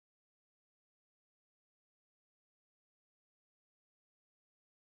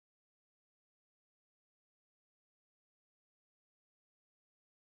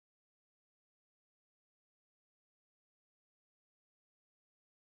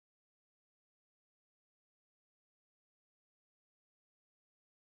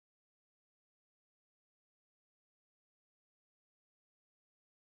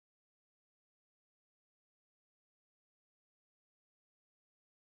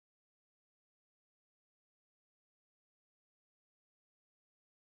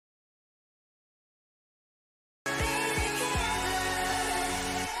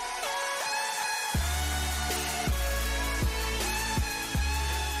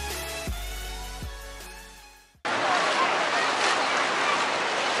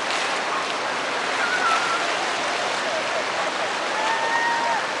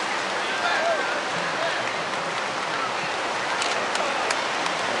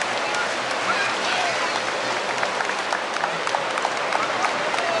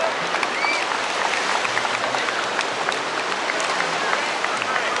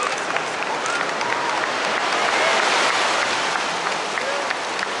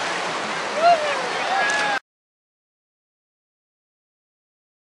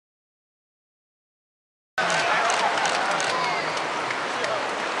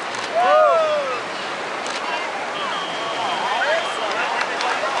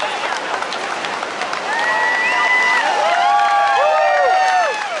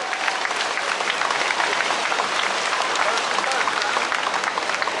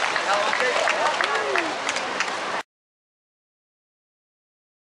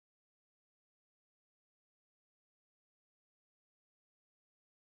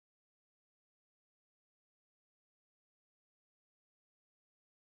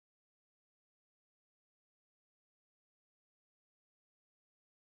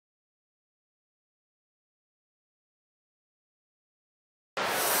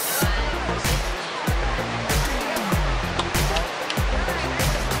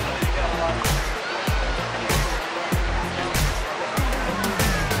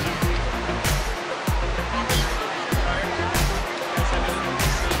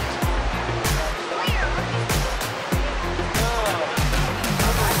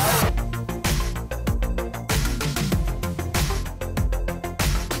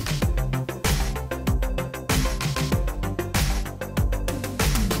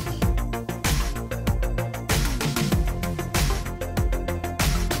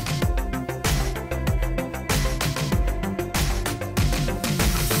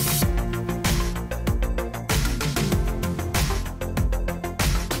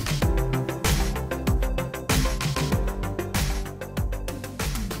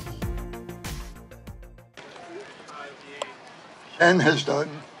Ken has done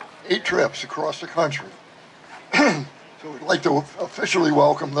 8 trips across the country. So we'd like to officially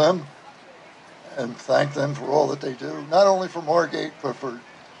welcome them and thank them for all that they do, not only for Margate, but for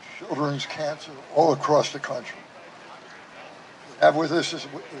children's cancer all across the country. We have with us, as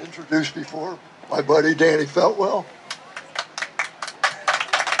introduced before, my buddy Danny Feltwell.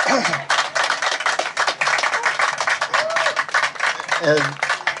 And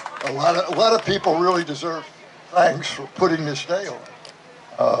a lot of people really deserve thanks for putting this day on.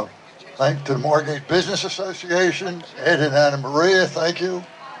 Thanks to the Margate Business Association, Ed and Anna Maria, thank you.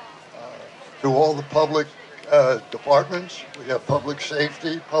 To all the public departments, we have public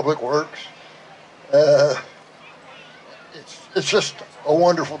safety, public works. It's just a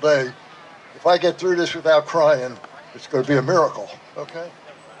wonderful day. If I get through this without crying, it's going to be a miracle, okay?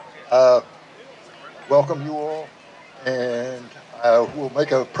 Welcome you all, and we'll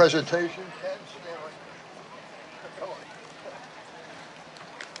make a presentation. Ken, stand right there. Come on.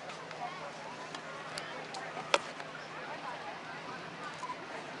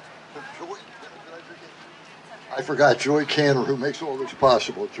 Joy, I forgot Joy Canner, who makes all this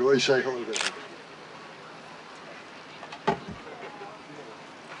possible. Joy, say hello to everybody.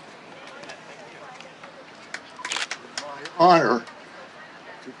 Honor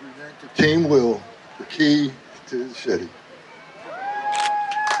to present to Team Will the key to the city.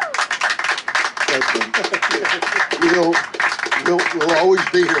 We'll always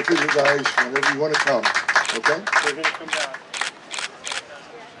be here for you guys whenever you want to come, okay? We're going to come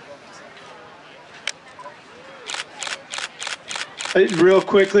down. Real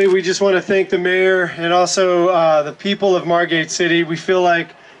quickly, we just want to thank the mayor and also the people of Margate City. We feel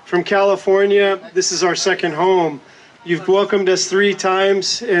like from California, this is our second home. You've welcomed us 3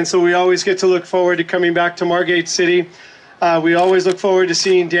 times, and so we always get to look forward to coming back to Margate City. We always look forward to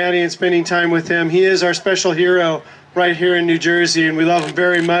seeing Danny and spending time with him. He is our special hero right here in New Jersey, and we love him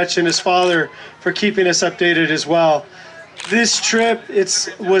very much, and his father for keeping us updated as well. This trip,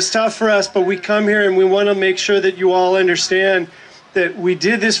 was tough for us, but we come here and we want to make sure that you all understand that we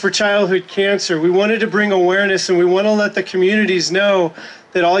did this for childhood cancer. We wanted to bring awareness, and we want to let the communities know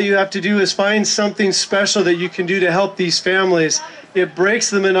that all you have to do is find something special that you can do to help these families. It breaks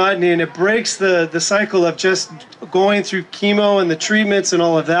the monotony, and it breaks the cycle of just going through chemo and the treatments and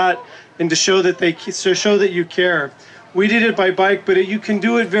all of that, and to show that you care. We did it by bike, but you can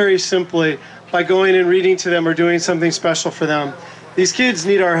do it very simply by going and reading to them or doing something special for them. These kids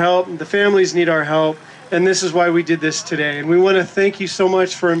need our help, the families need our help, and this is why we did this today. And we want to thank you so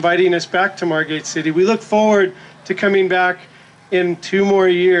much for inviting us back to Margate City. We look forward to coming back in 2 more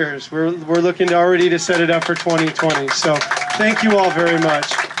years. We're looking already to set it up for 2020. So thank you all very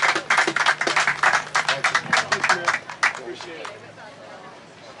much.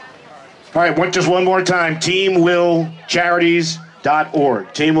 All right, just one more time, teamwillcharities.org.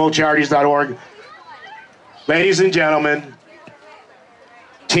 Teamwillcharities.org. Ladies and gentlemen,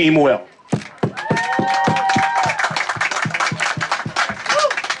 Team Will.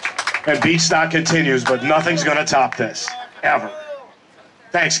 And Beach Stock continues, but nothing's going to top this, ever.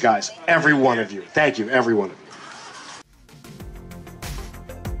 Thanks, guys, every one of you. Thank you, every one of you.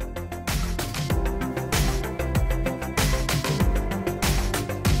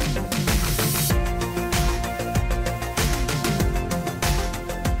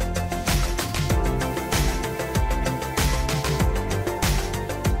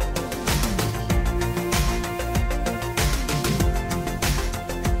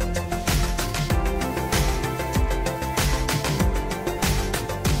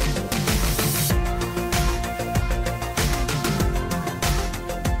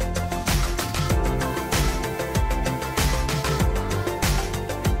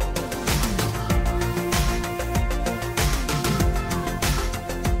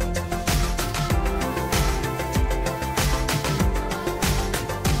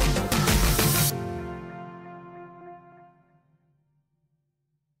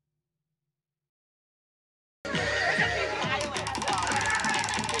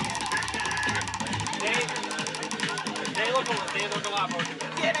 They look a lot more good.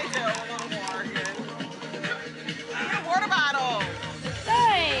 Yeah, they do. A little more good. Get a water bottle.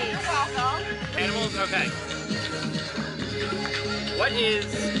 Thanks. You're welcome. Animals, okay. What is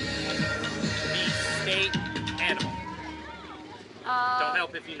the state animal? Don't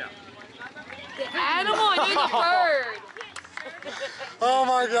help if you know. The animal, I need the bird. Oh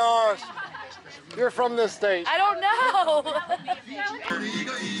my gosh. You're from this state. I don't know.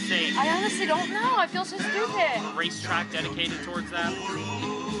 State. I honestly don't know. I feel so stupid. Racetrack dedicated towards that.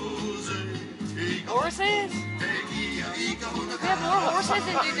 Horses? We have more horses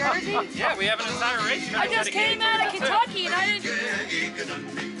in New Jersey? Yeah, we have an entire racetrack. I just came out of Kentucky and I didn't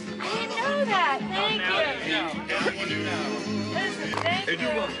know that. Thank you. Listen, thank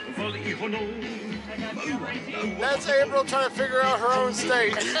you. That's April trying to figure out her own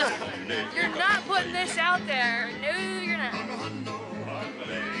state. You're not putting this out there. No, you're not.